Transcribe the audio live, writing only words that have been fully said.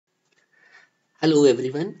Hello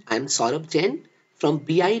everyone, I'm Saurabh Jain from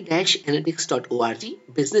bi-analytics.org,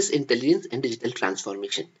 Business Intelligence and Digital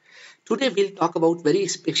Transformation. Today we'll talk about very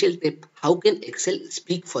special tip, how can Excel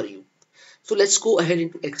speak for you? So let's go ahead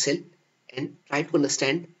into Excel and try to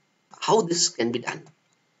understand how this can be done.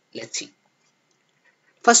 Let's see.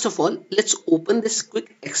 First of all, let's open this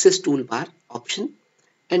quick access toolbar option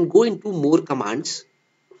and go into more commands.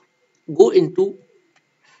 Go into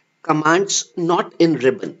commands not in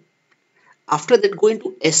ribbon. After that, go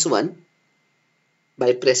into S1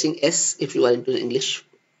 by pressing S if you are into the English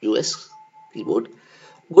US keyboard.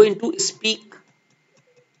 Go into speak,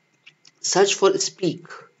 search for speak.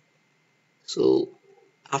 So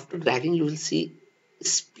after dragging, you will see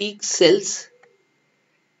speak cells,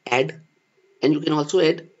 add, and you can also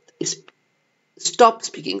add stop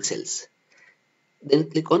speaking cells. Then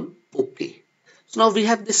click on OK. So now we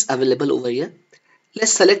have this available over here.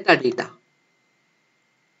 Let's select our data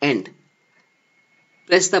and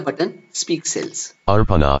press the button speak cells.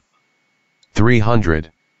 Arpana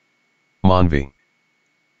 300 Manvi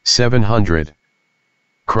 700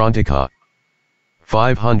 Krantika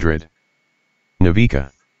 500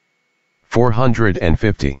 Navika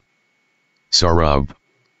 450 Saurabh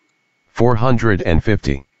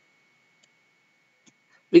 450.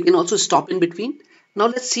 We can also stop in between. Now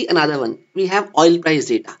let's see another one. We have oil price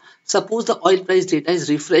data. Suppose the oil price data is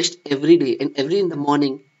refreshed every day and every in the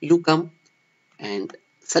morning you come and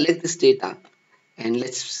select this data and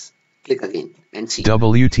let's click again and see.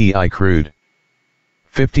 WTI crude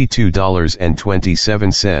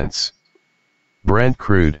 $52.27. Brent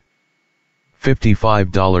crude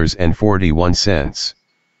 $55.41.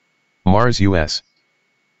 Mars US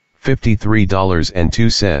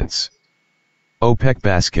 $53.02. OPEC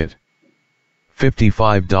basket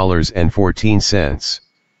 $55.14.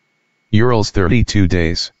 Urals 32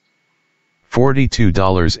 days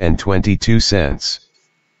 $42.22.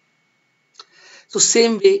 So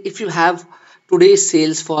same way, if you have today's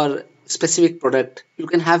sales for specific product, you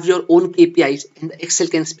can have your own KPIs and the Excel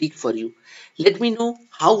can speak for you. Let me know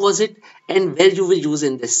how was it and where you will use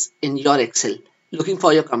in this in your Excel. Looking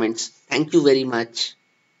for your comments. Thank you very much.